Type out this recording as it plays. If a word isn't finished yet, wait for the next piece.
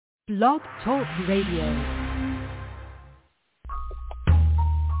Blog Talk Radio.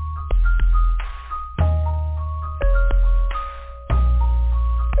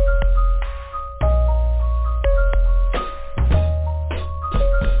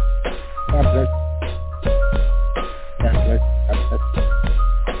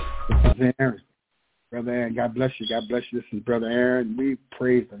 Aaron. Brother Aaron, God bless you. God bless you. This is Brother Aaron. We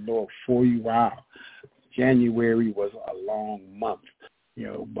praise the Lord for you. Wow. January was a long month,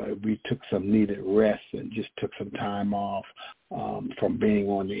 but we took some needed rest and just took some time off from being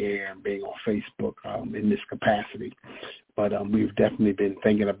on the air and being on Facebook in this capacity. But we've definitely been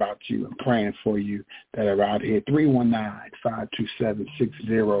thinking about you and praying for you that are out here.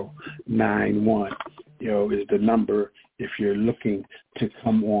 319-527-6091, is the number if you're looking to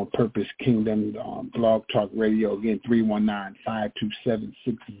come on Purpose Kingdom Blog Talk Radio. Again,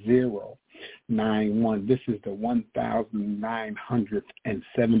 319-527-6091. This is the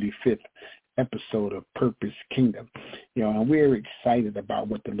 1975th episode of Purpose Kingdom. And we're excited about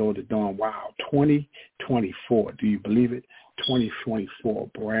what the Lord is doing. Wow, 2024. Do you believe it?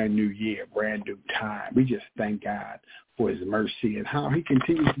 2024, brand new year, brand new time. We just thank God for his mercy and how he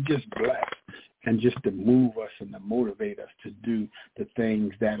continues to just bless and just to move us and to motivate us to do the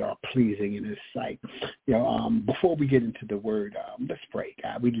things that are pleasing in his sight. Before we get into the word, let's pray.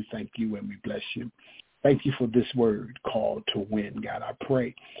 God, we do thank you and we bless you. Thank you for this word called to win. God, I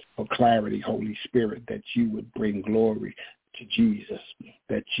pray for clarity, Holy Spirit, that you would bring glory to Jesus,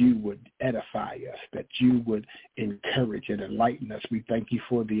 that you would edify us, that you would encourage and enlighten us. We thank you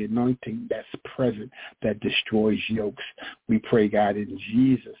for the anointing that's present that destroys yokes. We pray, God, in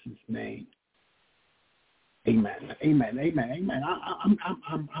Jesus' name. Amen. Amen. Amen. Amen. I'm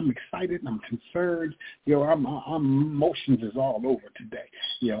excited. I'm concerned. I'm emotions is all over today.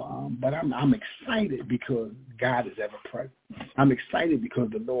 But I'm excited because God is ever present. I'm excited because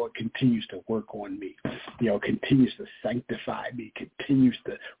the Lord continues to work on me. Continues to sanctify me. Continues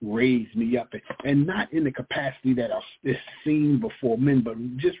to raise me up, and not in the capacity that is seen before men, but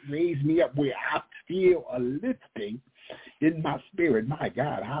just raise me up where I feel a lifting in my spirit. My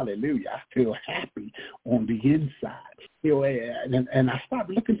God, hallelujah. I feel happy on the inside. And I stopped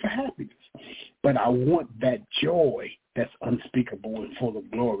looking for happiness. But I want that joy that's unspeakable and full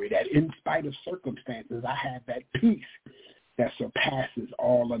of glory, that in spite of circumstances, I have that peace that surpasses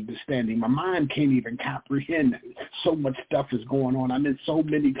all understanding. My mind can't even comprehend. So much stuff is going on. I'm in so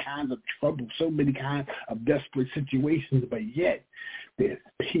many kinds of trouble, so many kinds of desperate situations, but yet there's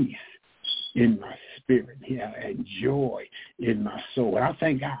peace in my spirit, and joy in my soul. And I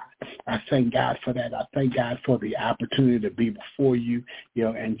thank God. I thank God for that. I thank God for the opportunity to be before you,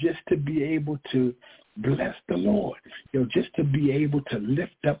 and just to be able to bless the Lord, just to be able to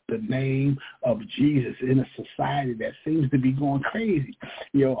lift up the name of Jesus in a society that seems to be going crazy.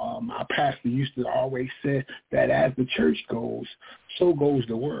 Our pastor used to always say that as the church goes, so goes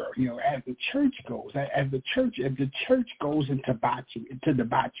the world. As the church goes, if the church goes into debauchery,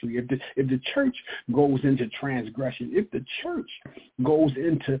 if the church goes into transgression, if the church goes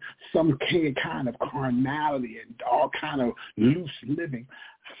into some kind of carnality and all kind of loose living,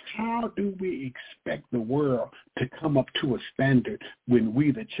 how do we expect the world to come up to a standard when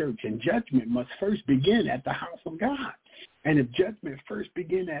we, the church? And judgment must first begin at the house of God. And if judgment first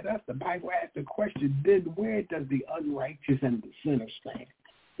begin at us, the Bible asks the question, then where does the unrighteous and the sinner stand?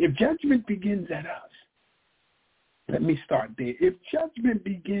 If judgment begins at us, let me start there. If judgment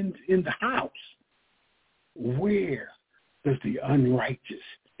begins in the house, where does the unrighteous,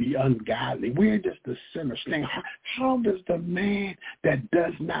 the ungodly, where does the sinner stand? How does the man that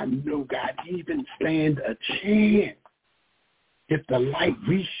does not know God even stand a chance if the light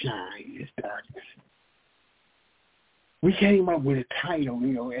we shine is darkness? We came up with a title,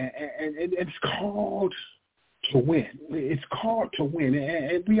 and it's called To Win. It's called To Win,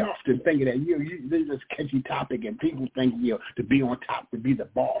 and we often think of that, there's this catchy topic, and people think, to be on top, to be the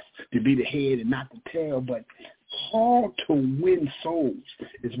boss, to be the head and not the tail, but called to win souls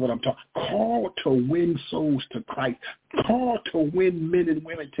is what I'm talking. Called to win souls to Christ. Called to win men and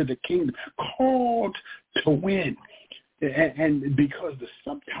women to the kingdom. Called to win. And because the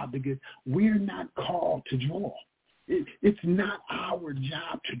subtopic is, we're not called to draw. It's not our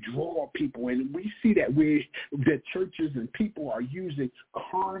job to draw people, and we see that that churches and people are using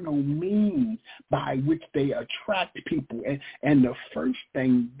carnal means by which they attract people. And the first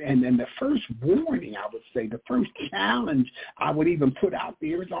thing, and the first warning, I would say, the first challenge I would even put out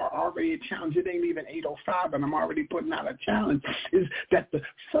there is already a challenge. It ain't even 8:05, and I'm already putting out a challenge. Is that the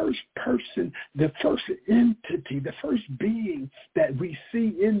first person, the first entity, the first being that we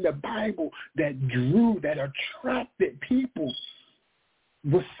see in the Bible that drew, that attracted people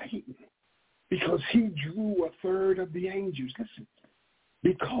was Satan, because he drew a third of the angels. Listen,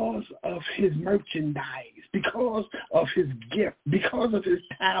 because of his merchandise, because of his gift, because of his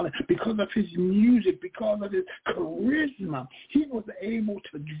talent, because of his music, because of his charisma, he was able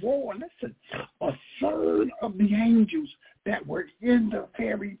to draw, listen, a third of the angels that were in the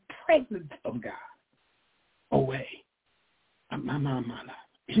very presence of God away.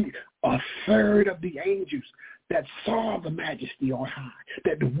 A third of the angels that saw the majesty on high,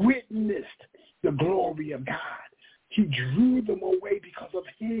 that witnessed the glory of God, he drew them away because of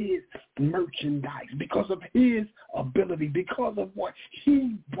his merchandise, because of his ability, because of what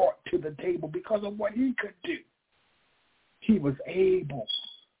he brought to the table, because of what he could do. He was able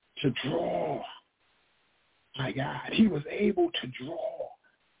to draw. My God, he was able to draw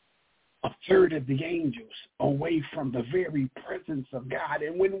a third of the angels away from the very presence of God.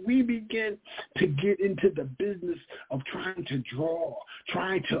 And when we begin to get into the business of trying to draw,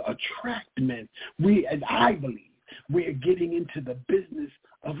 trying to attract men, as I believe, we're getting into the business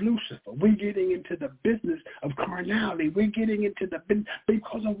of Lucifer. We're getting into the business of carnality. We're getting into the business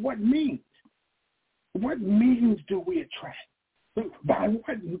because of what means. What means do we attract? By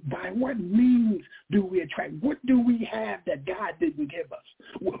what means do we attract? What do we have that God didn't give us?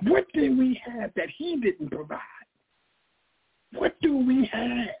 What do we have that he didn't provide? What do we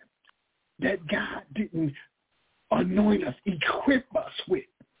have that God didn't anoint us, equip us with?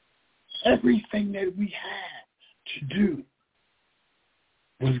 Everything that we had to do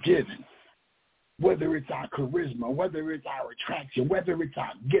was given. Whether it's our charisma, whether it's our attraction, whether it's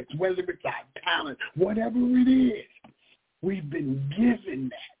our gifts, whether it's our talent, whatever it is, we've been given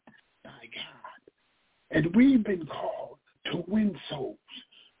that by God. And we've been called to win souls.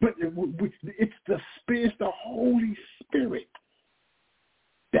 But it's the Holy Spirit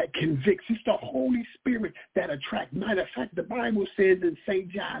that convicts. It's the Holy Spirit that attracts. Matter of fact, the Bible says in St.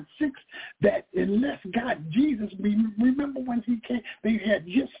 John 6 that unless Jesus, remember when he came, they had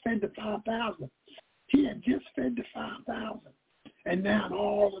just fed the 5,000. He had just fed the 5,000. And now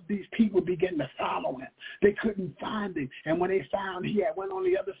all of these people began to follow him. They couldn't find him. And when they found he had went on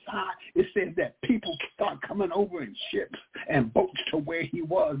the other side, it says that people started coming over in ships and boats to where he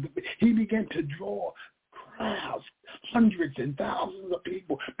was. He began to draw crowds, hundreds and thousands of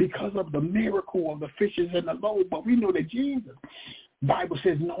people because of the miracle of the fishes and the loaves. But we know that Jesus, the Bible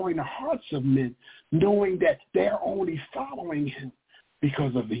says, knowing the hearts of men, knowing that they're only following him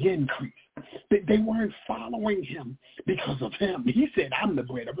because of the increase. They weren't following him because of him. He said, I'm the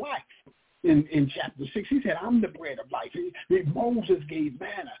bread of life. In chapter 6, he said, I'm the bread of life. Moses gave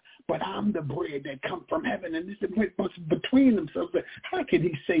manna, but I'm the bread that comes from heaven. And this is what's between themselves. How can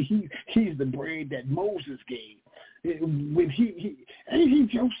he say he's the bread that Moses gave? When ain't he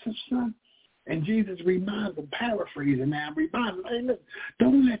Joseph's son? And Jesus reminds them, paraphrasing now, reminds them, hey, look,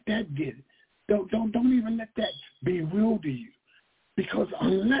 don't let that get it. Don't even let that bewilder you. Because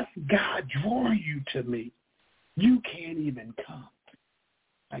unless God draw you to me, you can't even come.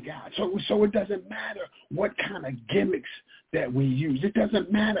 My God. So it doesn't matter what kind of gimmicks that we use. It doesn't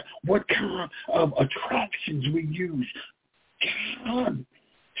matter what kind of attractions we use. God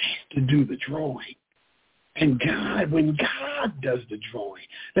has to do the drawing. And when God does the drawing,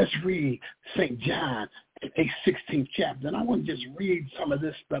 let's read St. John, 16th chapter. And I want to just read some of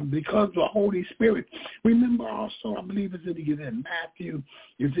this stuff because the Holy Spirit. Remember also, I believe it's either in Matthew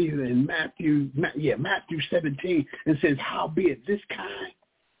 17, and says, howbeit this kind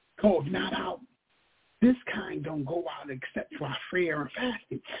goes not out. This kind don't go out except for prayer and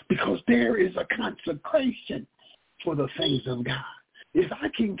fasting, because there is a consecration for the things of God. If I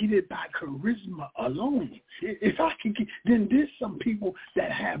can get it by charisma alone, if I can get, then there's some people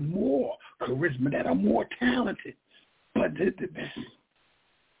that have more charisma, that are more talented. But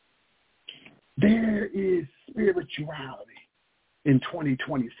there is spirituality in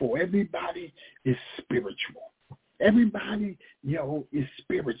 2024. Everybody is spiritual. Everybody, is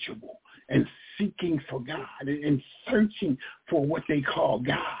spiritual and seeking for God and searching for what they call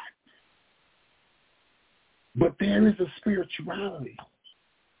God. But there is a spirituality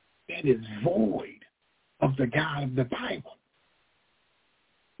that is void of the God of the Bible.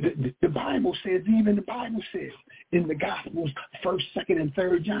 The Bible says, even the Bible says in the Gospels, 1st, 2nd, and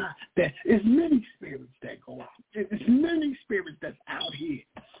 3rd John, that there's many spirits that go out. There's many spirits that's out here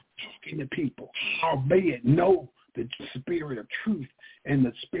talking to people, albeit know the spirit of truth and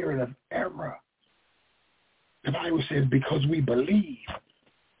the spirit of error. The Bible says, because we believe.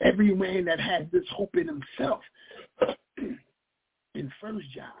 Every man that has this hope in himself, in 1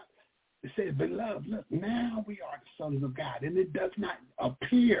 John, it says, beloved, look, now we are the sons of God, and it does not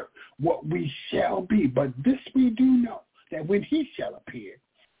appear what we shall be, but this we do know, that when he shall appear,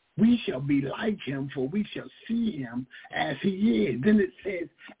 we shall be like him, for we shall see him as he is. Then it says,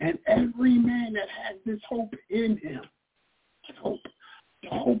 and every man that has this hope in him, the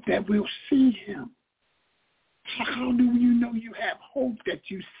hope that we'll see him. How do you know you have hope that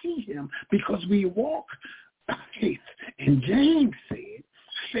you see him? Because we walk by faith. And James said,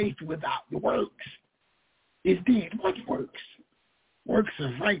 faith without the works is dead. What works? Works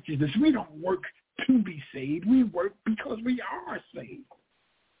of righteousness. We don't work to be saved. We work because we are saved.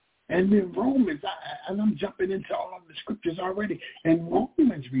 And in Romans, and I'm jumping into all of the scriptures already, and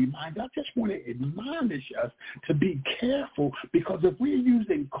Romans reminds, I just want to admonish us to be careful, because if we're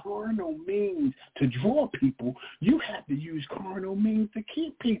using carnal means to draw people, you have to use carnal means to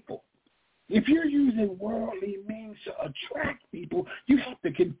keep people. If you're using worldly means to attract people, you have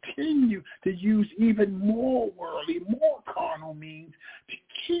to continue to use even more worldly, more carnal means to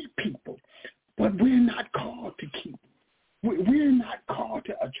keep people. But we're not called to keep them. We're not called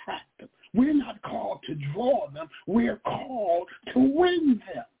to attract them. We're not called to draw them. We're called to win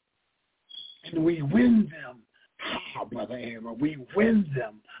them. And we win them. How, Brother Aaron? We win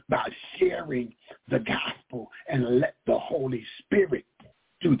them by sharing the gospel and let the Holy Spirit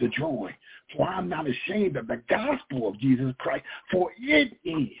do the drawing. For I'm not ashamed of the gospel of Jesus Christ, for it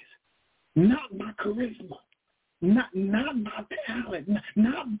is not my charisma, not my talent,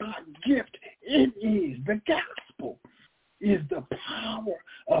 not my gift. It is the gospel. Is the power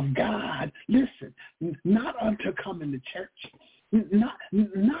of God. Listen, not unto coming to church,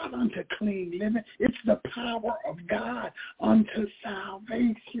 not unto clean living. It's the power of God unto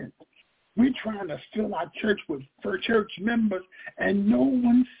salvation. We're trying to fill our church with church members, and no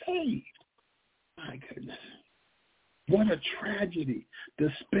one's saved. My goodness. What a tragedy to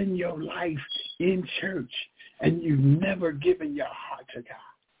spend your life in church and you've never given your heart to God.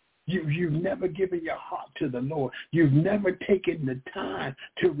 You've never given your heart to the Lord. You've never taken the time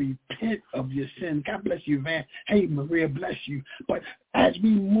to repent of your sins. God bless you, Van. Hey, Maria, bless you. But as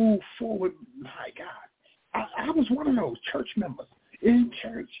we move forward, my God, I was one of those church members in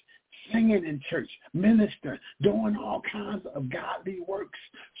church, singing in church, ministering, doing all kinds of godly works,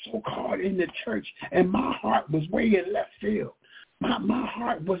 so-called in the church, and my heart was way in left field. My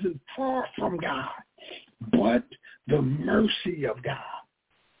heart wasn't far from God, but the mercy of God.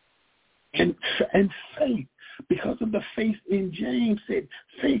 And faith, because of the faith in James said,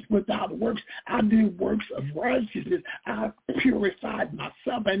 faith without works, I do works of righteousness. I purified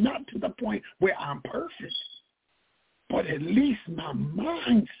myself, and not to the point where I'm perfect, but at least my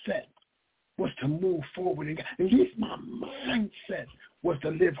mindset was to move forward. At least my mindset was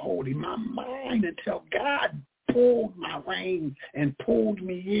to live holy. My mind until God pulled my reins and pulled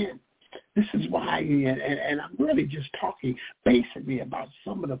me in. This is why, and I'm really just talking basically about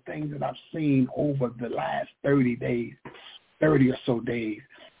some of the things that I've seen over the last 30 or so days,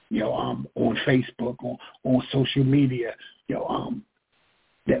 on Facebook, on social media,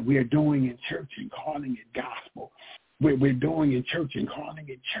 that we're doing in church and calling it gospel. We're doing in church and calling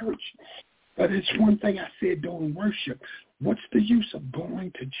it church. But it's one thing I said during worship. What's the use of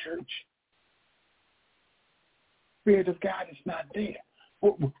going to church? Spirit of God is not there.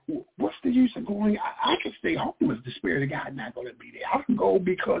 What's the use of going? I can stay home if the Spirit of God not going to be there. I can go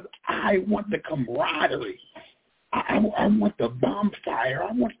because I want the camaraderie. I want the bonfire.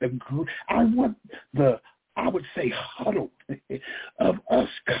 I want the I would say huddle of us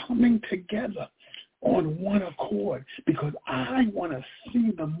coming together on one accord, because I want to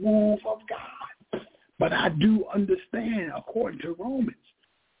see the move of God. But I do understand, according to Romans,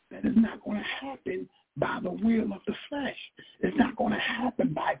 that it's not going to happen by the will of the flesh. It's not going to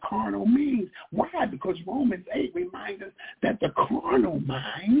happen by carnal means. Why? Because Romans 8 reminds us that the carnal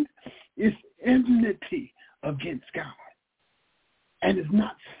mind is enmity against God and is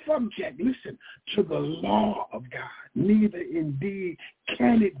not subject, listen, to the law of God. Neither indeed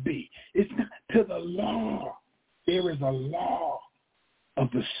can it be. It's not to the law. There is a law of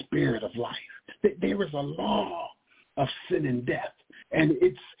the Spirit of life. There is a law of sin and death. And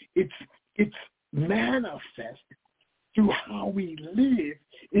it's manifest through how we live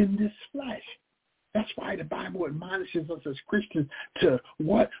in this flesh. That's why the Bible admonishes us as Christians to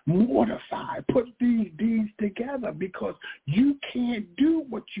mortify, put these deeds together, because you can't do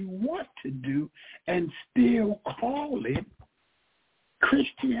what you want to do and still call it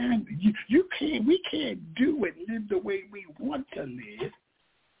Christianity. We can't do it, live the way we want to live,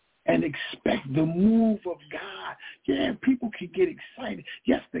 and expect the move of God. Yeah, people can get excited.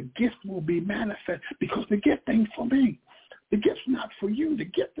 Yes, the gift will be manifest, because the gift ain't for me. The gift's not for you. The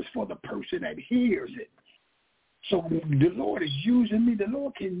gift is for the person that hears it. So the Lord is using me. The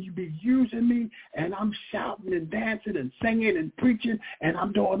Lord can be using me, and I'm shouting and dancing and singing and preaching, and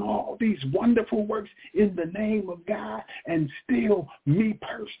I'm doing all these wonderful works in the name of God, and still me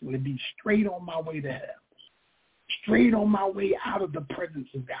personally be straight on my way to hell, straight on my way out of the presence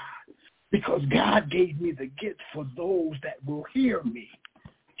of God, because God gave me the gift for those that will hear me.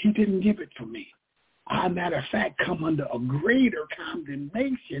 He didn't give it for me. I, matter of fact, come under a greater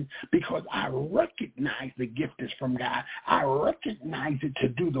condemnation because I recognize the gift is from God. I recognize it to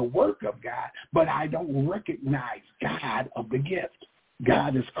do the work of God, but I don't recognize God of the gift.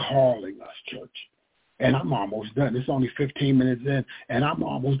 God is calling us, church. And I'm almost done. It's only 15 minutes in, and I'm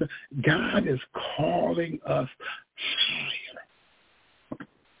almost done. God is calling us higher.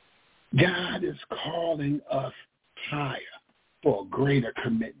 God is calling us higher for a greater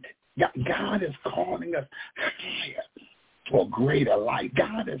commitment. God is calling us higher for greater life.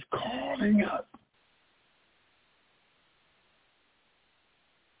 God is calling us.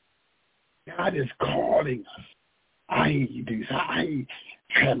 God is calling us. I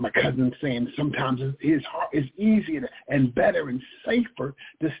had my cousin saying sometimes it's easier and better and safer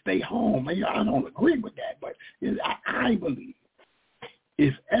to stay home. And I don't agree with that, but I believe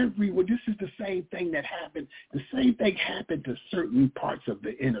if everyone, this is the same thing that happened. The same thing happened to certain parts of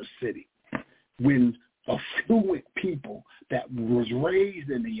the inner city when affluent people that was raised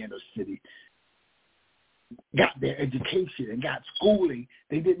in the inner city got their education and got schooling.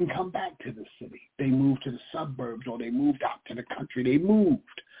 They didn't come back to the city. They moved to the suburbs or they moved out to the country. They moved.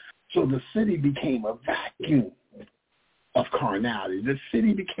 So the city became a vacuum of carnality. The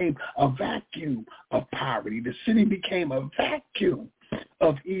city became a vacuum of poverty. The city became a vacuum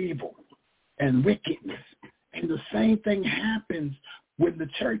of evil and wickedness. And the same thing happens with the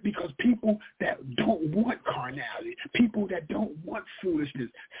church, because people that don't want carnality, people that don't want foolishness,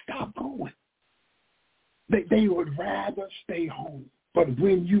 stop going. They would rather stay home. But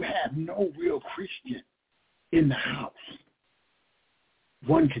when you have no real Christian in the house,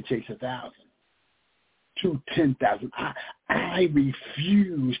 one can chase 1,000, 2, 10,000. I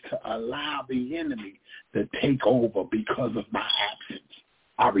refuse to allow the enemy to take over because of my absence.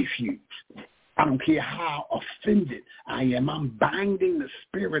 I refuse. I don't care how offended I am. I'm binding the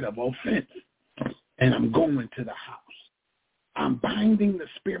spirit of offense, and I'm going to the house. I'm binding the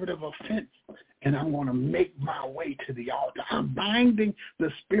spirit of offense, and I'm going to make my way to the altar. I'm binding the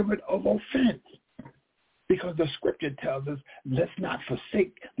spirit of offense, because the scripture tells us, let's not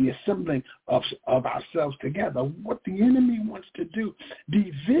forsake the assembling of ourselves together. What the enemy wants to do,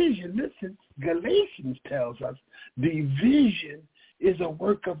 division, listen, Galatians tells us, division is a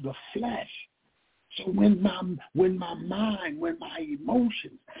work of the flesh. So when my mind, when my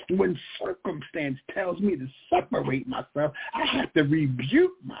emotions, when circumstance tells me to separate myself, I have to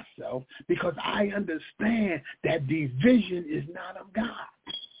rebuke myself, because I understand that division is not of God.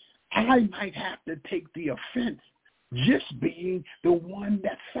 I might have to take the offense just being the one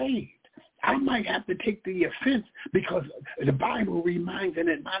that's saved. I might have to take the offense because the Bible reminds and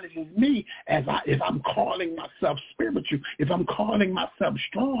admonishes me if I'm calling myself spiritual, if I'm calling myself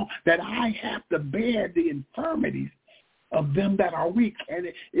strong, that I have to bear the infirmities of them that are weak. And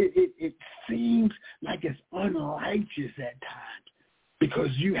it seems like it's unrighteous at times, because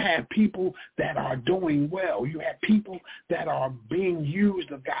you have people that are doing well. You have people that are being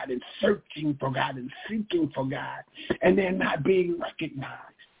used of God and searching for God and seeking for God, and they're not being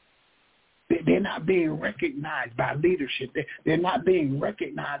recognized. They're not being recognized by leadership. They're not being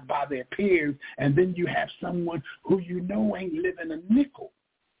recognized by their peers. And then you have someone who you know ain't living a nickel,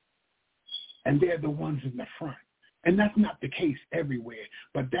 and they're the ones in the front. And that's not the case everywhere,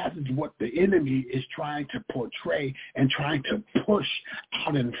 but that is what the enemy is trying to portray and trying to push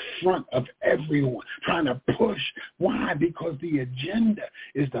out in front of everyone, trying to push. Why? Because the agenda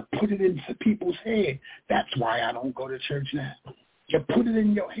is to put it into people's head. That's why I don't go to church now. You put it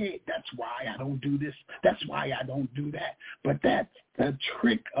in your head. That's why I don't do this. That's why I don't do that. But that's the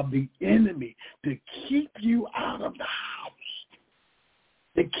trick of the enemy, to keep you out of the house,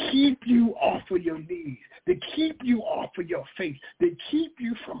 to keep you off of your knees, to keep you off of your faith, to keep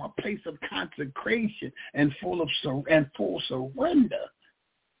you from a place of consecration and full surrender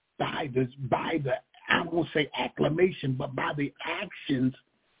by the I won't say acclamation, but by the actions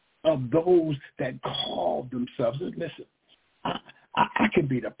of those that call themselves. Listen, I could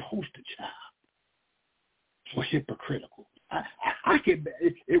be the poster child for hypocritical. I could,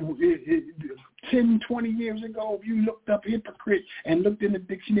 10, 20 years ago, if you looked up hypocrite and looked in the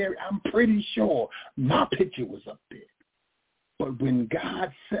dictionary, I'm pretty sure my picture was up there. But when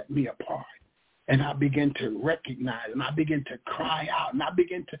God set me apart And I begin to recognize, and I begin to cry out, and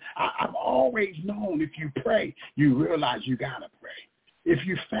I've always known if you pray, you realize you got to pray. If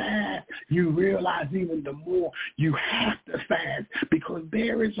you fast, you realize even the more you have to fast, because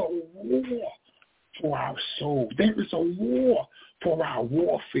there is a war for our soul. There is a war for our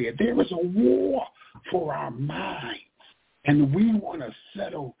warfare. There is a war for our mind. And we want to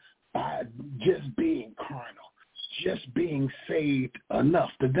settle by just being carnal, just being saved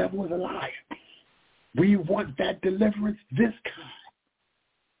enough. The devil is a liar. We want that deliverance. This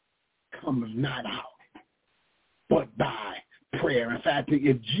kind comes not out, but by prayer. In fact,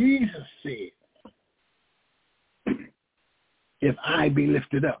 if Jesus said, if I be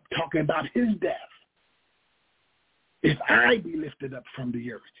lifted up, talking about his death, if I be lifted up from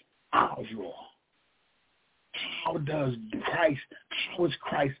the earth, I'll draw. How is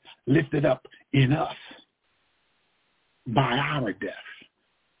Christ lifted up in us? By our death,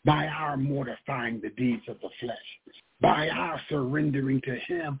 by our mortifying the deeds of the flesh, by our surrendering to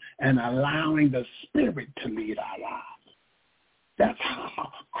him and allowing the Spirit to lead our lives. That's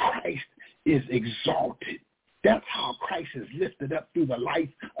how Christ is exalted. That's how Christ is lifted up through the life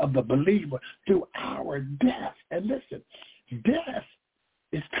of the believer, through our death. And listen, death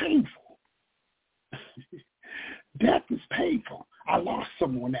is painful. Death is painful. I lost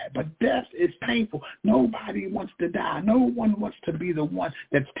someone that, but death is painful. Nobody wants to die. No one wants to be the one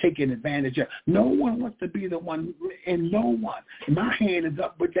that's taken advantage of. No one wants to be the one, and no one, my hand is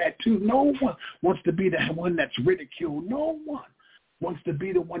up with that too. No one wants to be the one that's ridiculed. No one wants to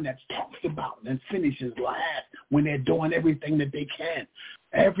be the one that's talked about and finishes last when they're doing everything that they can.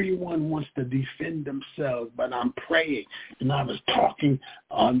 Everyone wants to defend themselves, but I'm praying, and I was talking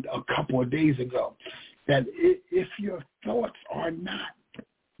on a couple of days ago, that if your thoughts are not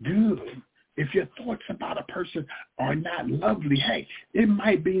good, if your thoughts about a person are not lovely, hey, it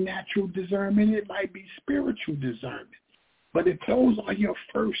might be natural discernment, it might be spiritual discernment. But if those are your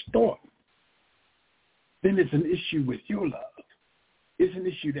first thoughts, then it's an issue with your love. It's an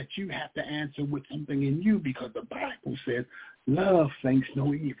issue that you have to answer with something in you, because the Bible says love thinks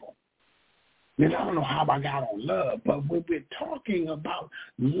no evil. And I don't know how I got on love, but when we're talking about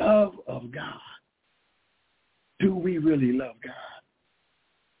love of God, do we really love God?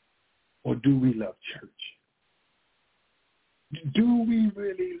 Or do we love church? Do we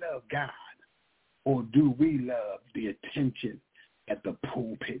really love God? Or do we love the attention that the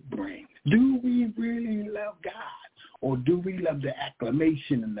pulpit brings? Do we really love God? Or do we love the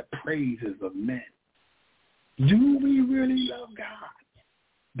acclamation and the praises of men? Do we really love God?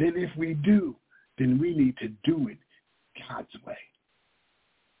 Then if we do, then we need to do it God's way.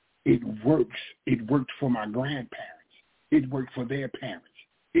 It works. It worked for my grandparents. It worked for their parents.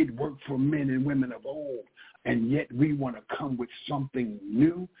 It worked for men and women of old. And yet we want to come with something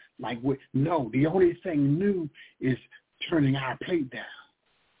new. No, the only thing new is turning our plate down,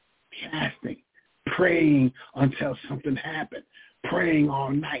 fasting, praying until something happens, praying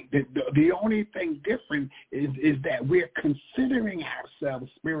all night. The only thing different is that we're considering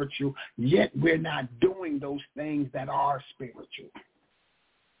ourselves spiritual, yet we're not doing those things that are spiritual.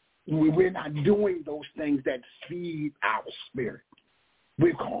 We're not doing those things that feed our spirit.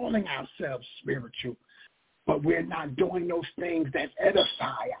 We're calling ourselves spiritual, but we're not doing those things that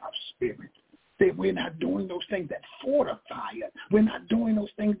edify our spirit. We're not doing those things that fortify us. We're not doing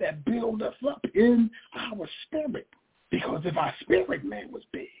those things that build us up in our spirit. Because if our spirit man was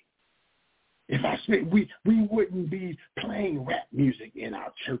big, if our spirit, we wouldn't be playing rap music in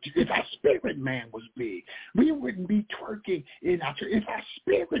our church. If our spirit man was big, we wouldn't be twerking in our church. If our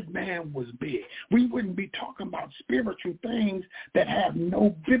spirit man was big, we wouldn't be talking about spiritual things that have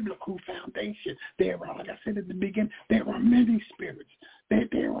no biblical foundation. There are, like I said at the beginning, there are many spirits.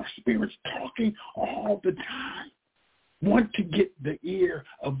 There are spirits talking all the time, want to get the ear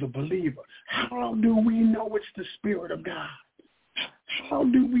of the believer. How do we know it's the Spirit of God? How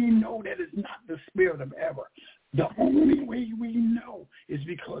do we know that it's not the spirit of error? The only way we know is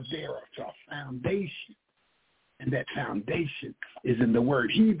because there is a foundation, and that foundation is in the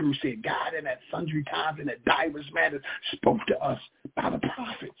Word. Hebrews said God in at sundry times and at divers manners spoke to us by the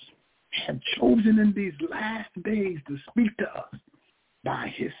prophets, have chosen in these last days to speak to us by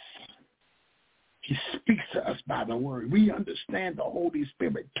his Son. He speaks to us by the Word. We understand the Holy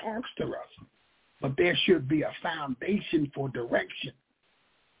Spirit talks to us, but there should be a foundation for direction.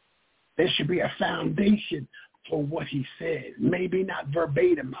 There should be a foundation for what he says. Maybe not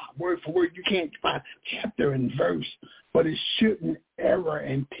verbatim, word for word. You can't find chapter and verse, but it shouldn't err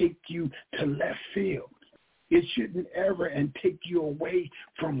and take you to left field. It shouldn't err and take you away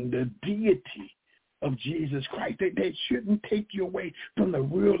from the deity of Jesus Christ. They shouldn't take you away from the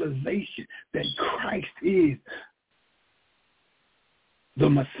realization that Christ is the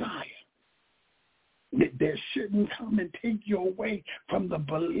Messiah. There shouldn't come and take you away from the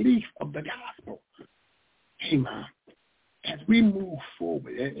belief of the gospel. Amen. As we move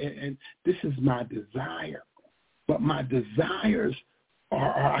forward, and this is my desire, but my desires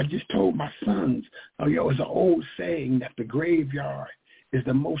are I just told my sons, it's an old saying that the graveyard is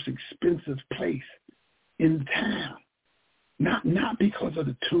the most expensive place in town. Not because of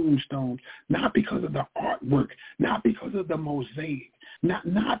the tombstones, not because of the artwork, not because of the mosaic,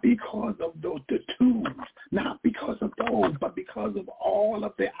 not because of the tombs, not because of those, but because of all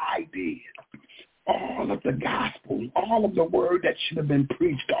of the ideas, all of the gospel, all of the word that should have been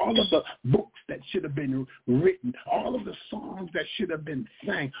preached, all of the books that should have been written, all of the songs that should have been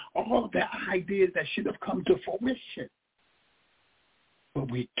sang, all of the ideas that should have come to fruition. But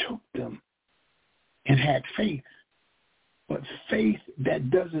we took them and had faith. But faith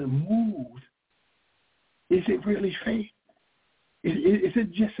that doesn't move, is it really faith? Is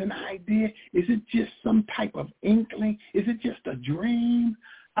it just an idea? Is it just some type of inkling? Is it just a dream?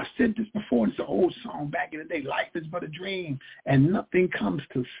 I've said this before. It's an old song back in the day. Life is but a dream, and nothing comes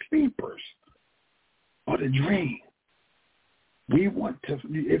to sleepers but a dream. We want to.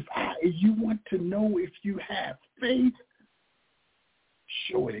 If you want to know if you have faith,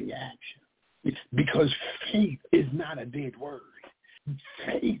 show it in your action. It's because faith is not a dead word.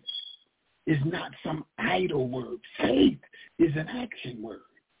 Faith is not some idle word. Faith is an action word.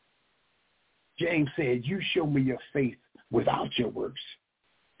 James said, you show me your faith without your works,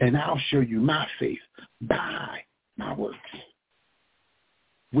 and I'll show you my faith by my works.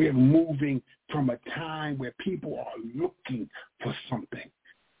 We're moving from a time where people are looking for something.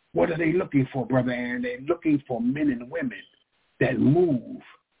 What are they looking for, Brother Aaron? They're looking for men and women that move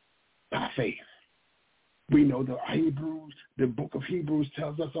by faith. We know the book of Hebrews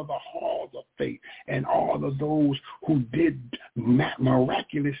tells us of the halls of faith and all of those who did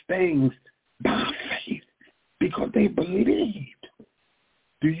miraculous things by faith because they believed.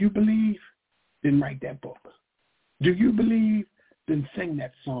 Do you believe? Then write that book. Do you believe? Then sing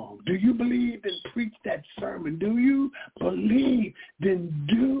that song. Do you believe? Then preach that sermon. Do you believe? Then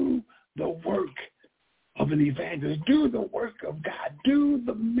do the work of an evangelist. Do the work of God. Do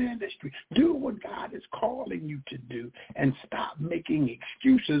the ministry. Do what God is calling you to do, and stop making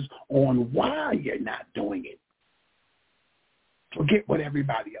excuses on why you're not doing it. Forget what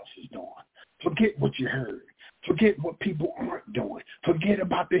everybody else is doing. Forget what you heard. Forget what people aren't doing. Forget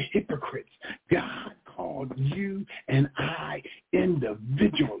about the hypocrites. God called you and I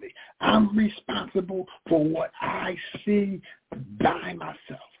individually. I'm responsible for what I see by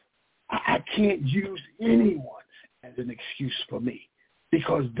myself. I can't use anyone as an excuse for me,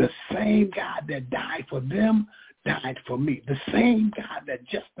 because the same God that died for them died for me. The same God that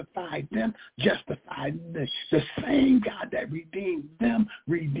justified them justified me. The same God that redeemed them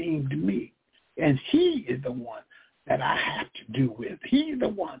redeemed me. And he is the one that I have to do with. He's the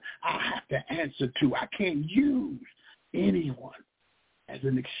one I have to answer to. I can't use anyone as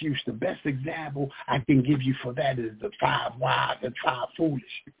an excuse. The best example I can give you for that is the 5 wise and 5 foolish.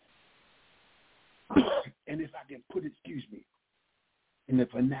 And if I can put it, in the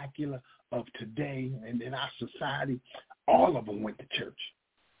vernacular of today and in our society, all of them went to church.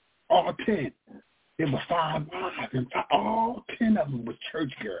 All 10. There were 5 wives, and all 10 of them were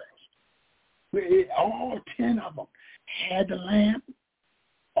church girls. All 10 of them had the lamp.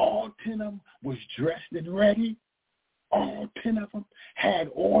 All 10 of them was dressed and ready. All 10 of them had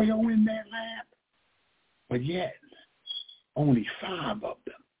oil in their lamp. But yet, only 5 of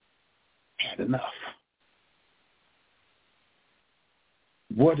them had enough.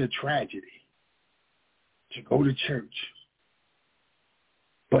 What a tragedy to go to church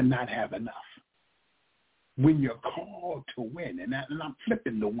but not have enough. When you're called to win, and I'm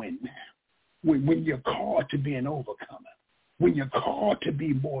flipping the win now. When you're called to be an overcomer, when you're called to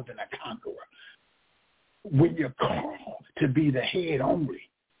be more than a conqueror, when you're called to be the head only,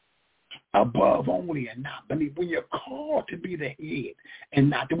 above only and not beneath, when you're called to be the head and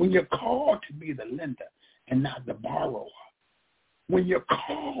not, when you're called to be the lender and not the borrower, when you're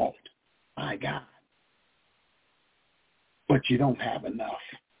called, my God, but you don't have enough.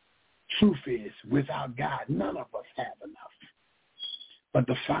 Truth is, without God, none of us have enough. But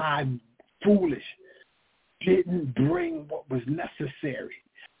the 5 foolish didn't bring what was necessary.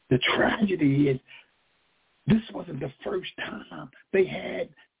 The tragedy is, this wasn't the first time they had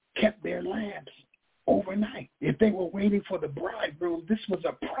kept their lamps overnight. If they were waiting for the bridegroom, this was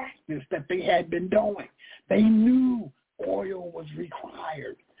a practice that they had been doing. They knew oil was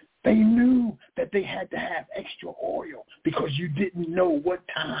required. They knew that they had to have extra oil because you didn't know what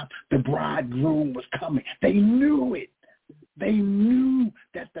time the bridegroom was coming. They knew it. They knew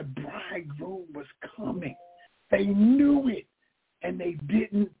that the bridegroom was coming. They knew it. And they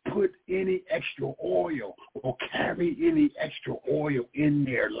didn't put any extra oil or carry any extra oil in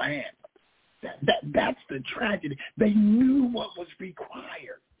their lamp. That's the tragedy. They knew what was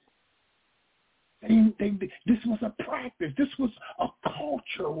required. This was a practice. This was a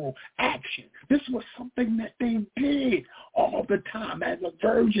cultural action. This was something that they did all the time as a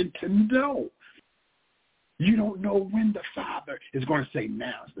virgin to know. You don't know when the Father is going to say,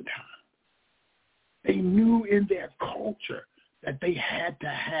 now's the time. They knew in their culture that they had to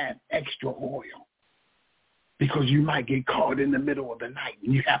have extra oil because you might get caught in the middle of the night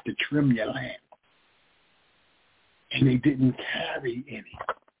and you have to trim your lamp. And they didn't carry any.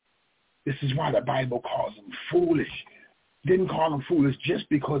 This is why the Bible calls them foolish. Didn't call them foolish just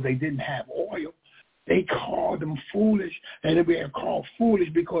because they didn't have oil. They called them foolish, and they were called foolish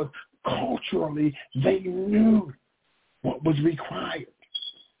because culturally they knew what was required.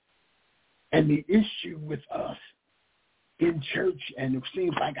 And the issue with us in church, and it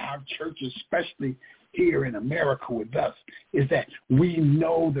seems like our church, especially here in America with us, is that we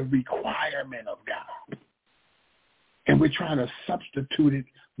know the requirement of God. And we're trying to substitute it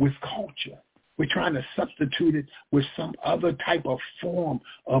with culture. We're trying to substitute it with some other type of form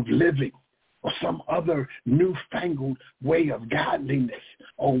of living or some other newfangled way of godliness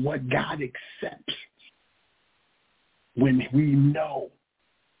or what God accepts when we know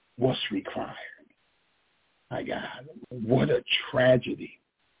what's required. My God, what a tragedy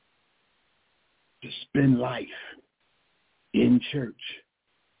to spend life in church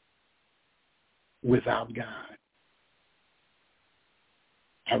without God.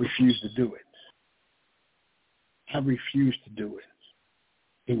 I refuse to do it. I refuse to do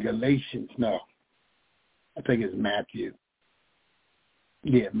it. In Galatians, no, I think it's Matthew.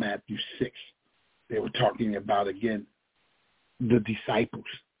 Yeah, Matthew 6. They were talking about, again, the disciples.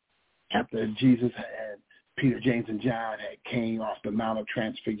 After Jesus had, Peter, James, and John had came off the Mount of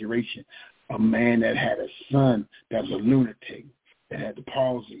Transfiguration, a man that had a son that was a lunatic, that had the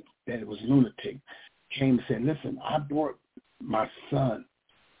palsy, that was lunatic, came and said, listen, I brought my son.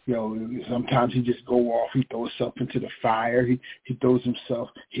 You know, sometimes he just go off. He throws himself into the fire. He throws himself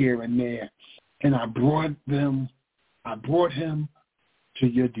here and there. And I brought him to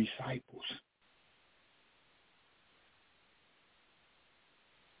your disciples.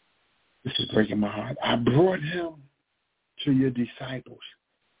 This is breaking my heart. I brought him to your disciples,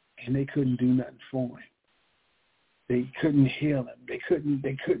 and they couldn't do nothing for him. They couldn't heal him. They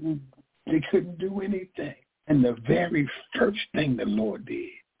couldn't do anything. And the very first thing the Lord did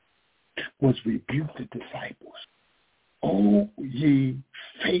was rebuke the disciples. O ye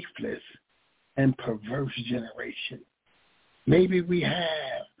faithless and perverse generation. Maybe we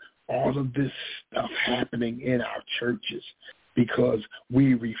have all of this stuff happening in our churches because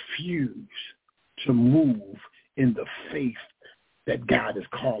we refuse to move in the faith that God is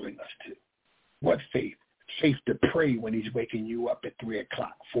calling us to. What faith? Faith to pray when he's waking you up at 3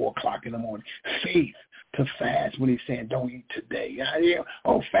 o'clock, 4 o'clock in the morning. Faith to fast when he's saying, don't eat today.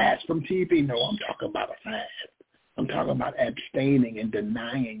 Fast from TV. No, I'm talking about a fast. I'm talking about abstaining and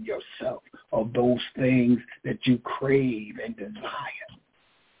denying yourself of those things that you crave and desire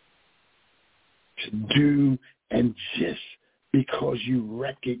to do, and just because you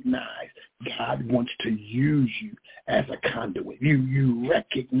recognize God wants to use you as a conduit. You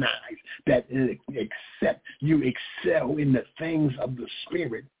recognize that you excel in the things of the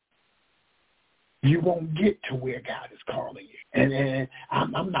Spirit. You won't get to where God is calling you. And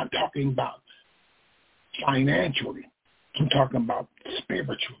I'm not talking about financially. I'm talking about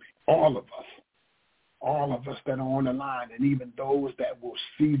spiritually. All of us that are on the line, and even those that will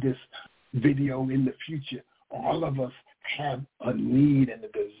see this video in the future, all of us have a need and a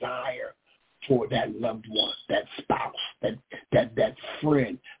desire for that loved one, that spouse, that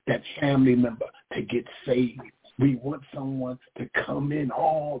friend, that family member to get saved. We want someone to come in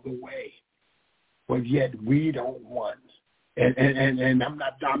all the way, but yet we don't want. And I'm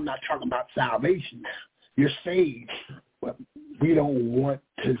not talking about salvation now. You're saved, but we don't want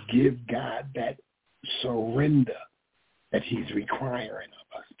to give God that surrender that he's requiring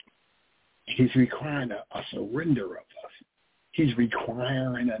of us. He's requiring a surrender of us. He's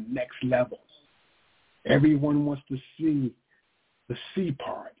requiring a next level. Everyone wants to see the sea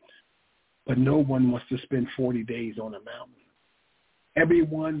part, but no one wants to spend 40 days on a mountain.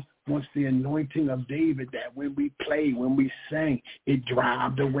 Everyone wants the anointing of David, that when we play, when we sing, it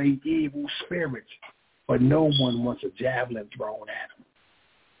drives away evil spirits. But no one wants a javelin thrown at them.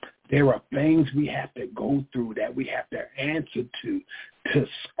 There are things we have to go through that we have to answer to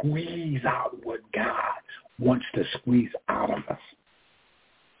squeeze out what God wants to squeeze out of us.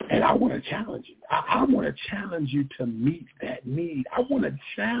 And I want to challenge you. I want to challenge you to meet that need. I want to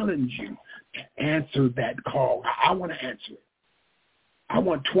challenge you to answer that call. I want to answer it. I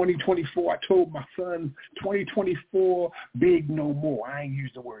want 2024. I told my son, 2024, big no more. I ain't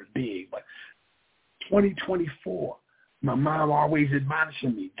used the word big, but 2024. My mom always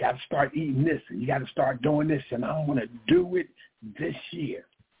admonishing me, got to start eating this and you got to start doing this, and I want to do it this year.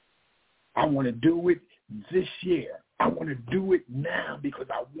 I want to do it this year. I want to do it now because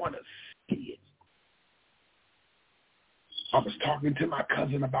I want to see it. I was talking to my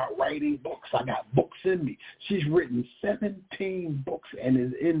cousin about writing books. I got books in me. She's written 17 books and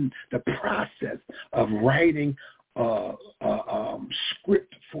is in the process of writing a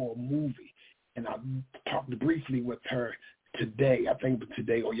script for a movie. And I talked briefly with her today, I think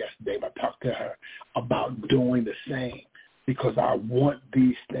today or yesterday, but I talked to her about doing the same because I want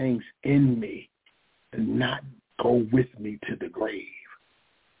these things in me to not go with me to the grave.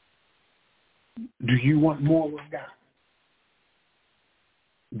 Do you want more of God?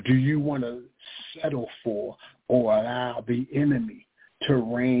 Do you want to settle for or allow the enemy to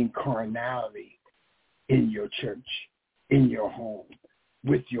reign carnality in your church, in your home,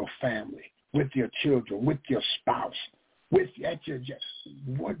 with your family, with your children, with your spouse, at your job?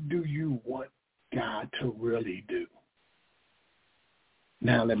 What do you want God to really do?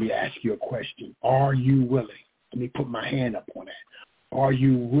 Now let me ask you a question. Are you willing? Let me put my hand up on that. Are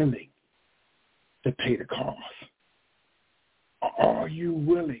you willing to pay the cost? Are you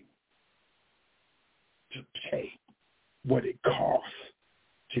willing to pay what it costs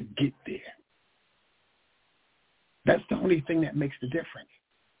to get there? That's the only thing that makes the difference.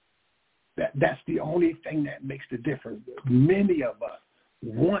 That's the only thing that makes the difference. Many of us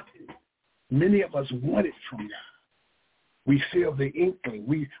want it from God. We feel the inkling.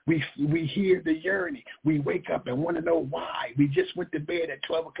 We hear the yearning. We wake up and want to know why. We just went to bed at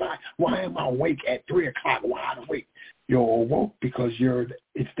 12 o'clock. Why am I awake at 3 o'clock, wide awake? You're awoke because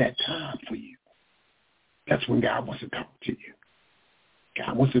it's that time for you. That's when God wants to talk to you.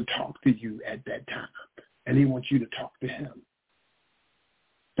 God wants to talk to you at that time, and he wants you to talk to him.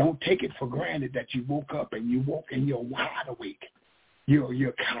 Don't take it for granted that you woke up and you're wide awake.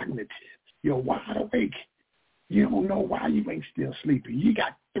 You're cognitive. You're wide awake. You don't know why you ain't still sleeping. You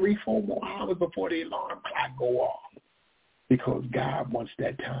got 3-4 more hours before the alarm clock go off because God wants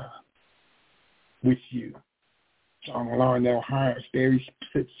that time with you. Song Lauren L. Hines, there he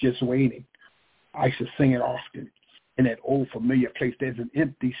sits just waiting. I used to sing it often. In that old familiar place, there's an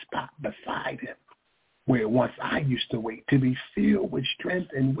empty spot beside him where once I used to wait to be filled with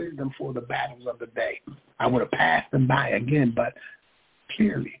strength and wisdom for the battles of the day. I would have passed them by again, but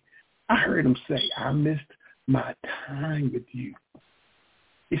clearly I heard him say, I missed my time with you.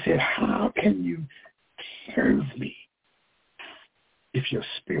 He said, how can you serve me if your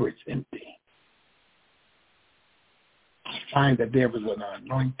spirit's empty? I find that there was an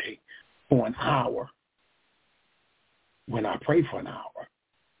anointing for an hour when I pray for an hour,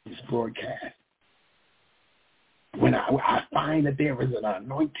 this broadcast. When I find that there is an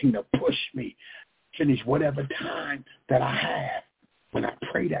anointing to push me, finish whatever time that I have when I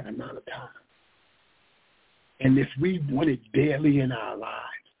pray that amount of time. And if we want it daily in our lives,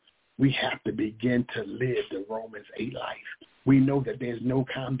 we have to begin to live the Romans 8 life. We know that there's no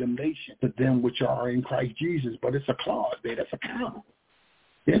condemnation to them which are in Christ Jesus, but it's a clause there that's a comma.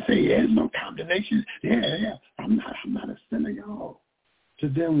 They say there's no condemnation. Yeah, I'm not a sinner, y'all. To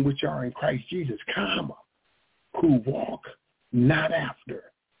them which are in Christ Jesus, comma, who walk not after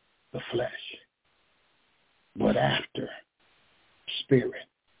the flesh, but after spirit.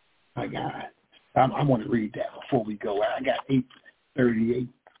 My God. I want to read that before we go. I got 8:38,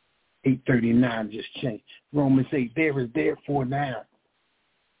 8:39 just changed. Romans 8, there is therefore now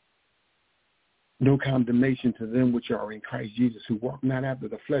no condemnation to them which are in Christ Jesus, who walk not after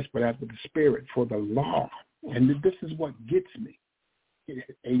the flesh, but after the spirit. For the law, and this is what gets me.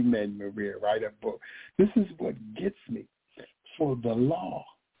 Amen, Maria, write a book. This is what gets me. For the law,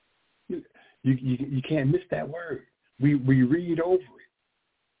 you can't miss that word. We read over it.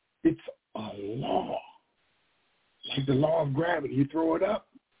 It's a law, like the law of gravity. You throw it up.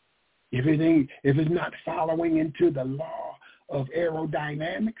 If it's not following into the law of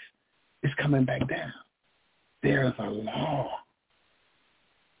aerodynamics, it's coming back down. There's a law.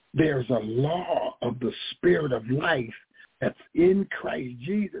 There's a law of the spirit of life that's in Christ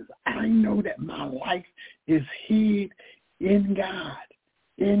Jesus. I know that my life is hid in God,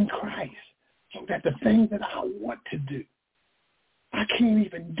 in Christ, so that the things that I want to do, I can't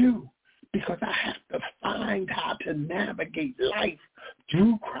even do, because I have to find how to navigate life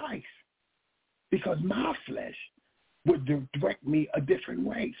through Christ, because my flesh would direct me a different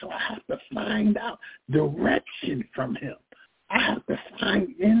way. So I have to find out direction from him. I have to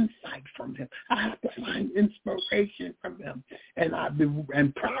find insight from him. I have to find inspiration from him.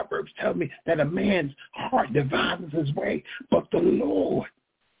 And Proverbs tell me that a man's heart devises his way, but the Lord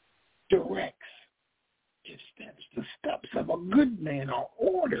directs his steps. The steps of a good man are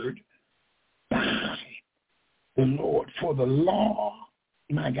ordered by the Lord. For the law,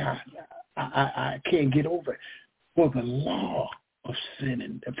 my God, I can't get over it. For the law of sin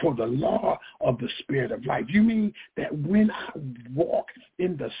and for the law of the spirit of life. You mean that when I walk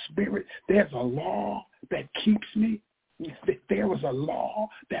in the spirit, there's a law that keeps me? There is a law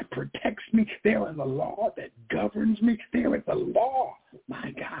that protects me. There is a law that governs me. There is a law.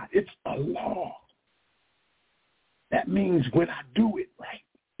 My God, it's a law. That means when I do it right,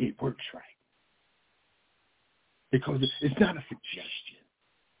 it works right. Because it's not a suggestion.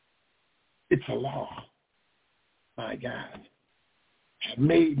 It's a law. My God, have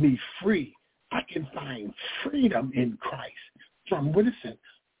made me free. I can find freedom in Christ from, what is it?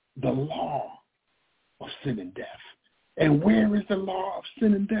 The law of sin and death. And where is the law of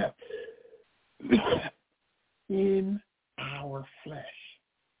sin and death? In our flesh.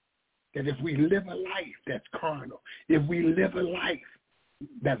 That if we live a life that's carnal, if we live a life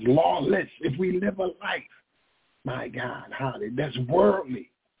that's lawless, if we live a life, my God, that's worldly,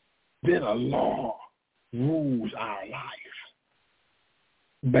 then a law rules our life.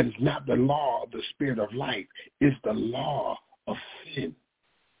 But it's not the law of the spirit of life. It's the law of sin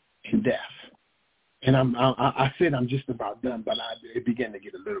and death. And I said I'm just about done, but it began to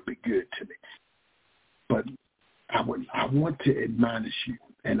get a little bit good to me. But I want to admonish you,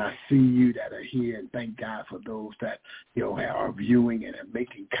 and I see you that are here, and thank God for those that are viewing and are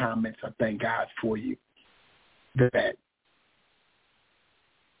making comments. I thank God for you. That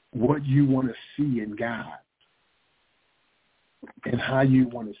what you want to see in God and how you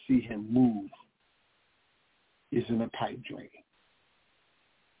want to see him move isn't a pipe dream.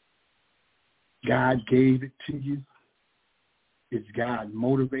 God gave it to you. It's God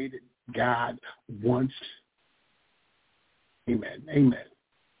motivated. God wants. Amen. Amen.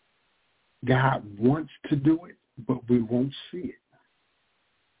 God wants to do it, but we won't see it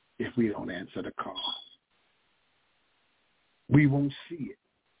if we don't answer the call. We won't see it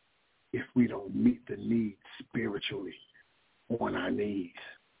if we don't meet the needs spiritually on our knees,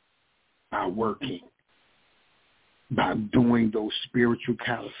 by working, by doing those spiritual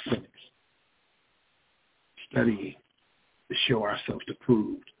calisthenics, studying to show ourselves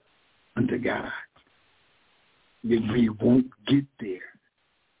approved unto God. We won't get there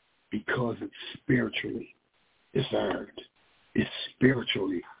because it's spiritually discerned. It's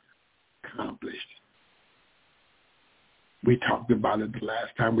spiritually accomplished. We talked about it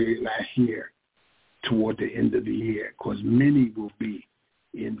last year, toward the end of the year, because many will be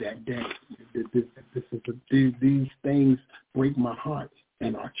in that day. These things break my heart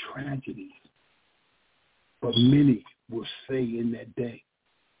and are tragedies. But many will say in that day,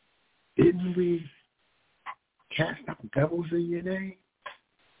 didn't we cast out devils in your name?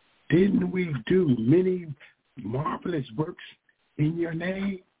 Didn't we do many marvelous works in your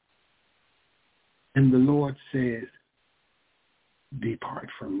name? And the Lord says, depart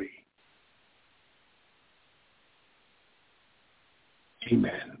from me.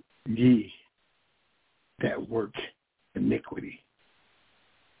 Amen. Ye that work iniquity,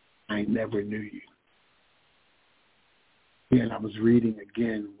 I never knew you. And I was reading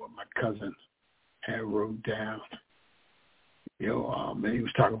again what my cousin had wrote down. And he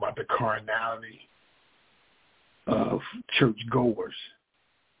was talking about the carnality of churchgoers,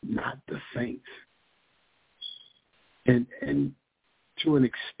 not the saints. And to an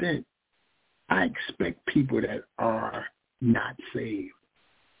extent, I expect people that are not saved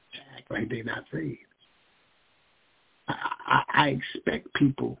to act like they're not saved. I expect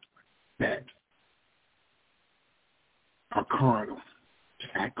people that are carnal to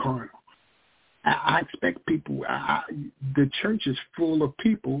act carnal. I expect people. The church is full of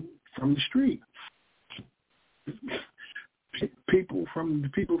people from the street. People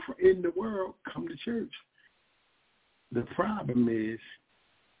in the world come to church. The problem is,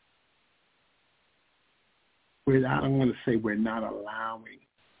 I don't want to say we're not allowing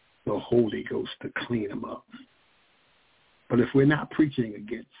the Holy Ghost to clean them up. But if we're not preaching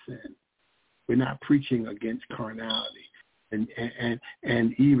against sin, we're not preaching against carnality,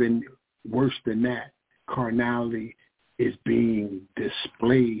 and even worse than that, carnality is being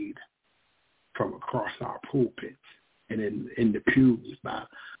displayed from across our pulpits and in the pews by,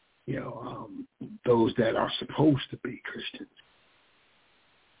 those that are supposed to be Christians.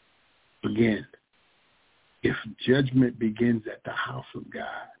 Again, if judgment begins at the house of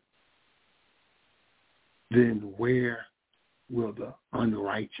God, then where will the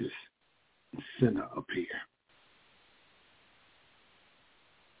unrighteous sinner appear?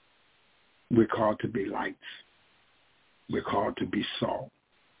 We're called to be lights. We're called to be salt.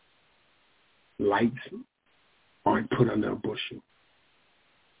 Lights aren't put under a bushel.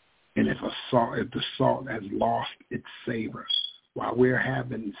 And if the salt has lost its savor, while we're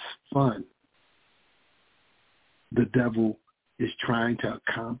having fun, the devil is trying to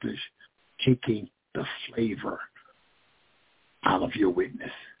accomplish taking the flavor out of your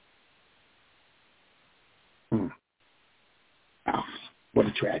witness. Wow, what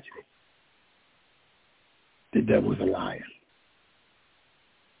a tragedy. The devil is a liar.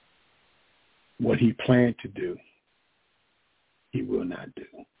 What he planned to do, he will not do.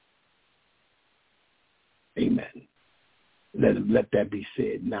 Amen. Let that be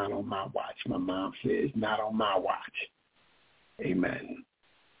said, not on my watch. My mom says, not on my watch. Amen.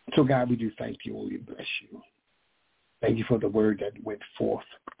 So, God, we do thank you and we bless you. Thank you for the word that went forth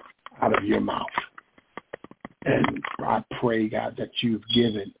out of your mouth. And I pray, God, that you've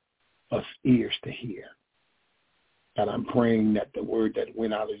given us ears to hear. God, I'm praying that the word that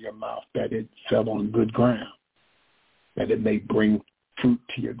went out of your mouth, that it fell on good ground, that it may bring fruit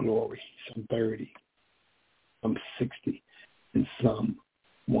to your glory, some 30, some 60, and some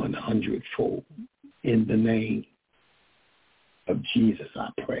 100-fold. In the name of Jesus, I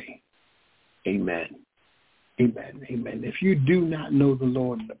pray. Amen. Amen. Amen. If you do not know the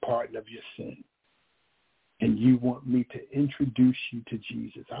Lord and the pardon of your sin, and you want me to introduce you to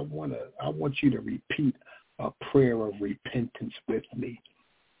Jesus, I want you to repeat a prayer of repentance with me.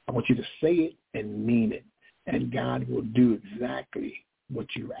 I want you to say it and mean it, and God will do exactly what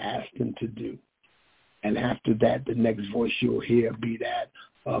you asked him to do. And after that, the next voice you'll hear be that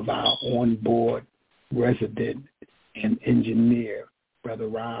of our onboard resident and engineer, Brother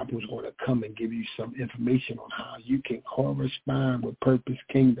Rob, who's going to come and give you some information on how you can correspond with Purpose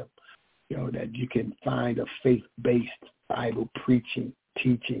Kingdom, that you can find a faith-based Bible preaching,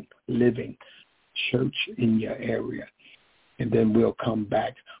 teaching, living church in your area. And then we'll come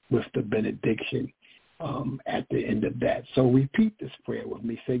back with the benediction at the end of that. So repeat this prayer with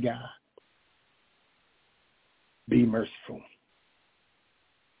me. Say, God, be merciful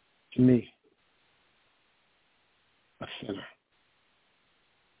to me, a sinner.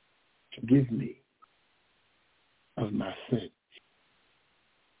 Forgive me of my sin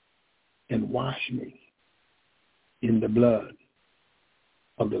and wash me in the blood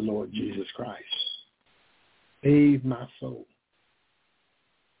of the Lord Jesus Christ. Save my soul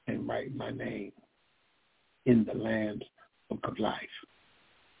and write my name in the Lamb's Book of Life.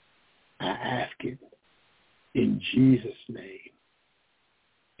 I ask it in Jesus' name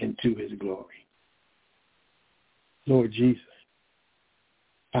and to his glory. Lord Jesus,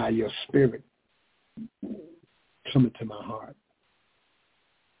 by your Spirit, come into my heart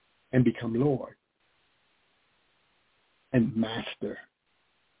and become Lord and master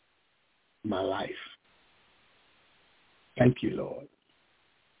my life. Thank you, Lord,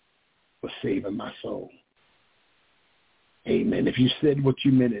 for saving my soul. Amen. If you said what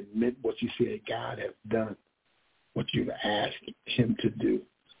you meant and meant what you said, God has done what you've asked him to do.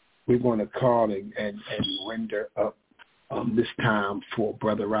 We're going to call and render up this time for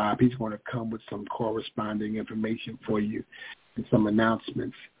Brother Rob. He's going to come with some corresponding information for you and some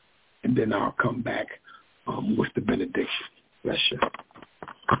announcements, and then I'll come back with the benediction. Bless you.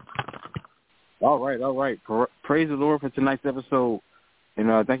 All right. Praise the Lord for tonight's episode.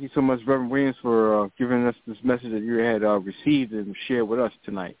 And thank you so much, Reverend Williams, for giving us this message that you had received and shared with us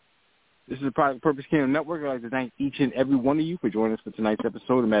tonight. This is the Purpose Kingdom Network. I'd like to thank each and every one of you for joining us for tonight's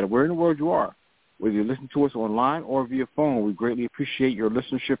episode, no matter where in the world you are. Whether you listen to us online or via phone, we greatly appreciate your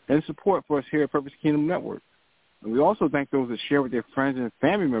listenership and support for us here at Purpose Kingdom Network. And we also thank those that share with their friends and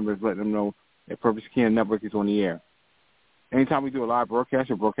family members, letting them know that Purpose Kingdom Network is on the air. Anytime we do a live broadcast,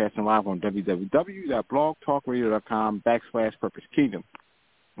 we're broadcasting live on www.blogtalkradio.com/Purpose Kingdom.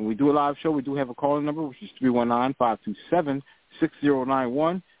 When we do a live show, we do have a calling number, which is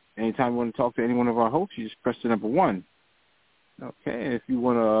 319-527-6091. Anytime you want to talk to any one of our hosts, you just press the number 1. Okay, and if you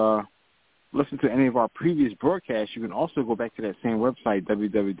want to listen to any of our previous broadcasts, you can also go back to that same website,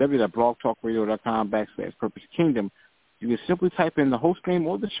 www.blogtalkradio.com/Purpose Kingdom. You can simply type in the host name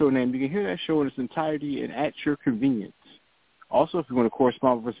or the show name. You can hear that show in its entirety and at your convenience. Also, if you want to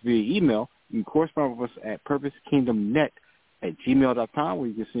correspond with us via email, you can correspond with us at purposekingdomnet@gmail.com, where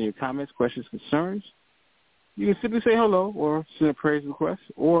you can send your comments, questions, concerns. you can simply say hello or send a praise request.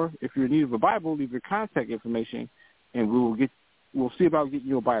 Or if you're in need of a Bible, leave your contact information, and we'll see about getting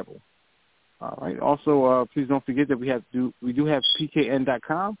you a Bible. All right. Also, please don't forget that we do have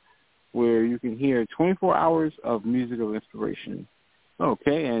pkn.com, where you can hear 24 hours of musical inspiration.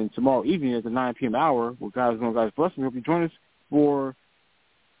 Okay, and tomorrow evening at the 9 p.m. hour, with God's Blessing, we hope you join us for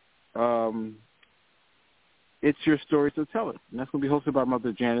It's Your Story, So Tell It. And that's going to be hosted by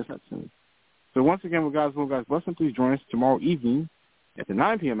Mother Janice Hudson. So once again, with God's Blessing, please join us tomorrow evening at the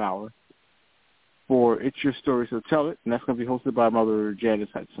 9 p.m. hour for It's Your Story, So Tell It. And that's going to be hosted by Mother Janice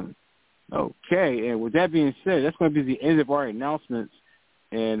Hudson. Okay, and with that being said, that's going to be the end of our announcements.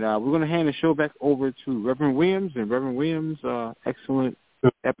 And we're going to hand the show back over to Reverend Williams. And Reverend Williams, excellent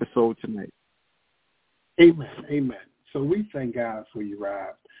episode tonight. Amen. So we thank God for you,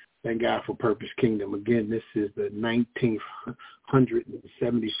 Rob. Thank God for Purpose Kingdom. Again, this is the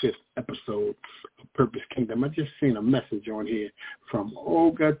 1975th episode of Purpose Kingdom. I just seen a message on here from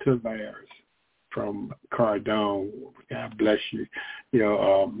Olga Tavares from Cardone. God bless you.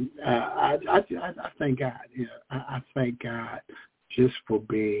 I thank God. I thank God just for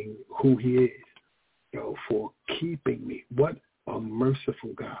being who He is. For keeping me. What a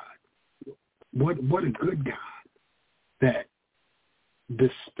merciful God. What a good God. That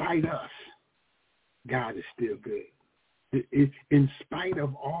despite us, God is still good. In spite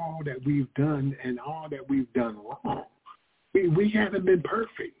of all that we've done and all that we've done wrong, we haven't been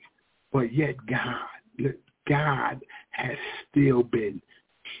perfect, but yet God has still been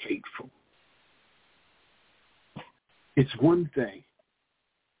faithful. It's one thing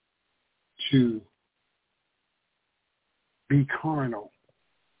to be carnal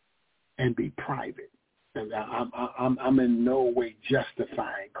and be private. And I'm in no way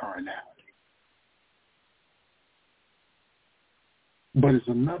justifying carnality. But it's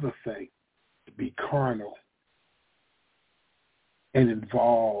another thing to be carnal and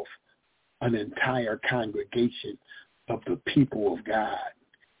involve an entire congregation of the people of God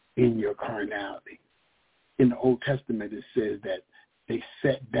in your carnality. In the Old Testament, it says that they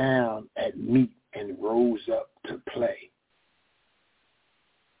sat down at meat and rose up to play,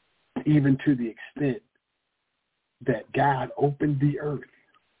 even to the extent that God opened the earth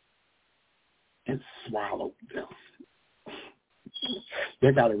and swallowed them.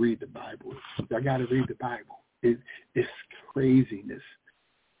 They got to read the Bible. It's craziness.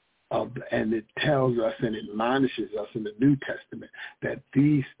 And it tells us and admonishes us in the New Testament that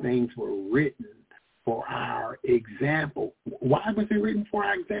these things were written for our example. Why was it written for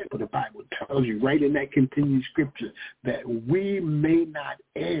our example? The Bible tells you right in that continued scripture that we may not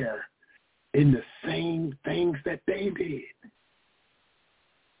err in the same things that they did.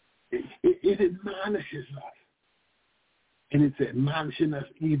 It admonishes us. And it's admonishing us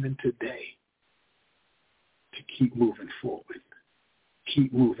even today to keep moving forward,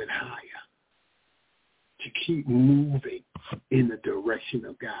 keep moving higher, to keep moving in the direction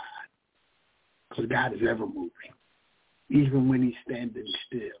of God. Because God is ever moving. Even when He's standing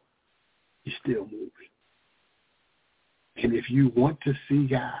still, He's still moving. And if you want to see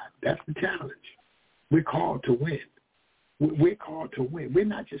God, that's the challenge. We're called to win. We're called to win. We're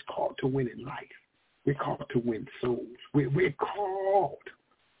not just called to win in life. We're called to win souls. We're called,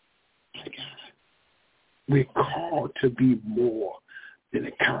 my God, we're called to be more than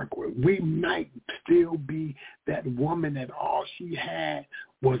a conqueror. We might still be that woman that all she had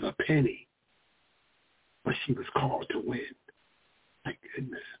was a penny, but she was called to win. My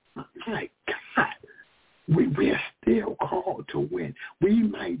goodness. My God. We're still called to win. We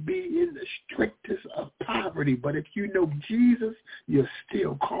might be in the strictest of poverty, but if you know Jesus, you're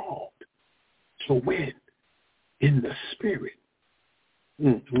still called to win in the spirit.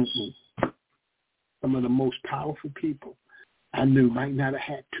 Some of the most powerful people I knew might not have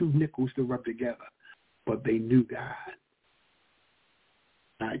had two nickels to rub together, but they knew God.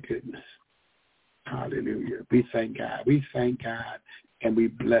 My goodness. Hallelujah. We thank God. We thank God. And we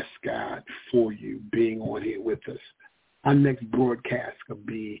bless God for you being on here with us. Our next broadcast will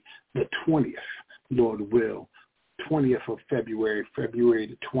be the 20th, Lord will, 20th of February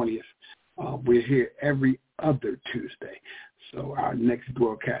the 20th. We're here every other Tuesday. So our next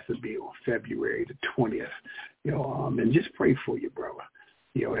broadcast will be on February the 20th. And just pray for you, brother.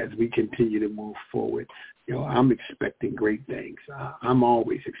 As we continue to move forward, I'm expecting great things. I'm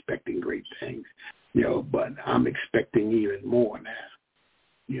always expecting great things, but I'm expecting even more now.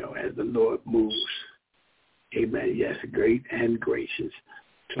 As the Lord moves. Amen. Yes, great and gracious.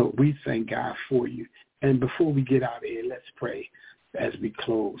 So we thank God for you. And before we get out of here, let's pray as we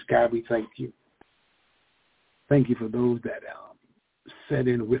close. God, we thank you. Thank you for those that sat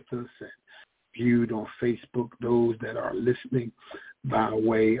in with us and viewed on Facebook, those that are listening by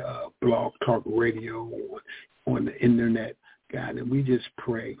way of Blog Talk Radio on the internet, God, and we just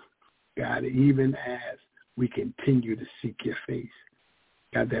pray, God, even as we continue to seek your face,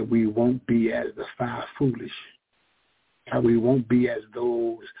 God, that we won't be as the five foolish. God, we won't be as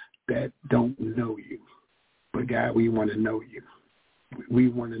those that don't know you. But, God, we want to know you. We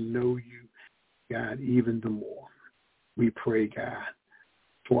want to know you, God, even the more. We pray, God,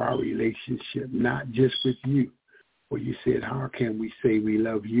 for our relationship, not just with you. Where you said, how can we say we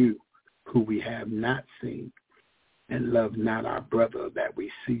love you who we have not seen, and love not our brother that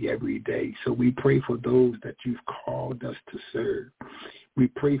we see every day? So we pray for those that you've called us to serve. We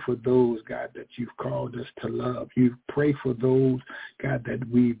pray for those, God, that you've called us to love. You pray for those, God, that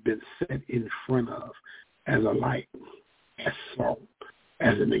we've been set in front of as a light, as salt,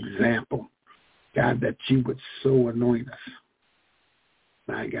 as an example. God, that you would so anoint us,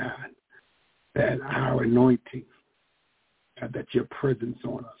 my God, that our anointing, God, that your presence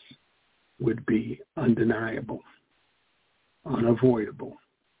on us would be undeniable, unavoidable,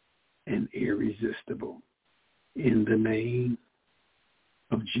 and irresistible. In the name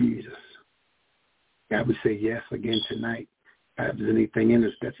of Jesus. God, we say yes again tonight. God, if there's anything in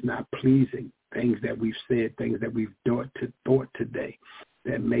us that's not pleasing, things that we've said, things that we've thought today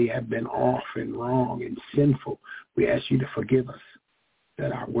that may have been off and wrong and sinful, we ask you to forgive us,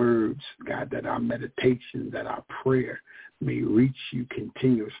 that our words, God, that our meditation, that our prayer may reach you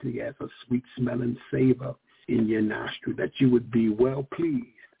continuously as a sweet-smelling savor in your nostril, that you would be well pleased,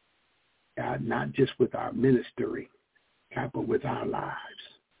 God, not just with our ministry, God, but with our lives.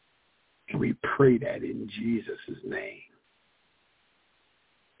 And we pray that in Jesus' name.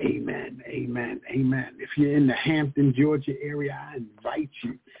 Amen, amen, amen. If you're in the Hampton, Georgia area, I invite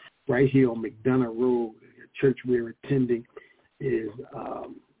you right here on McDonough Road. The church we're attending is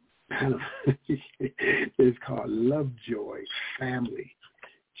it's called Lovejoy Family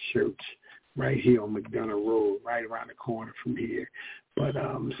Church right here on McDonough Road, right around the corner from here. But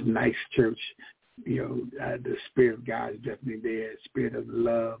it's a nice church. You know, the Spirit of God is definitely there. Spirit of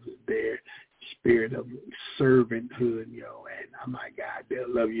love is there. Spirit of servanthood, you know, and oh my God,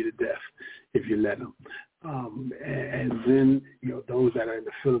 they'll love you to death if you let them. And then, you know, those that are in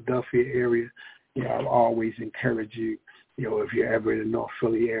the Philadelphia area, you know, I'll always encourage you, you know, if you're ever in the North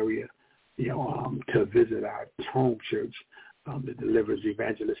Philly area, you know, to visit our home church, the Deliverance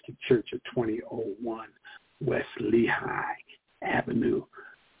Evangelistic Church of 2001 West Lehigh Avenue,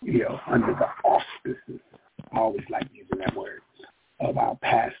 you know, under the auspices, I always like using that word, of our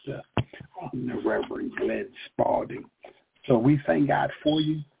pastor, the Reverend Glenn Spalding. So we thank God for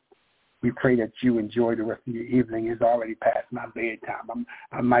you. We pray that you enjoy the rest of your evening. It's already past my bedtime.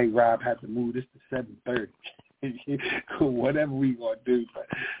 I might, Rob, have to move this to 7:30. Whatever we going to do. But,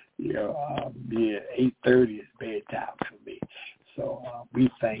 you know, 8:30 is bedtime for me. So we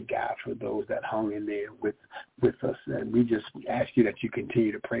thank God for those that hung in there with us. And we just ask you that you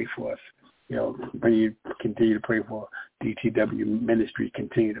continue to pray for us. You know, you continue to pray for D.T.W. Ministries.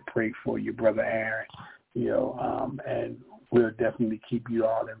 Continue to pray for your brother Aaron. You know, and we'll definitely keep you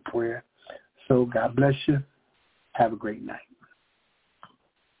all in prayer. So God bless you. Have a great night.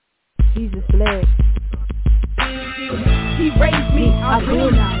 Jesus bless. He raised me, I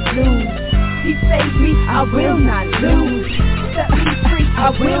will not lose. He saved me, I will not lose. Set me free, I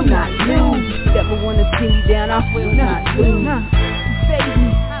will not lose. Never wanna see me down, I will not lose. He saved me.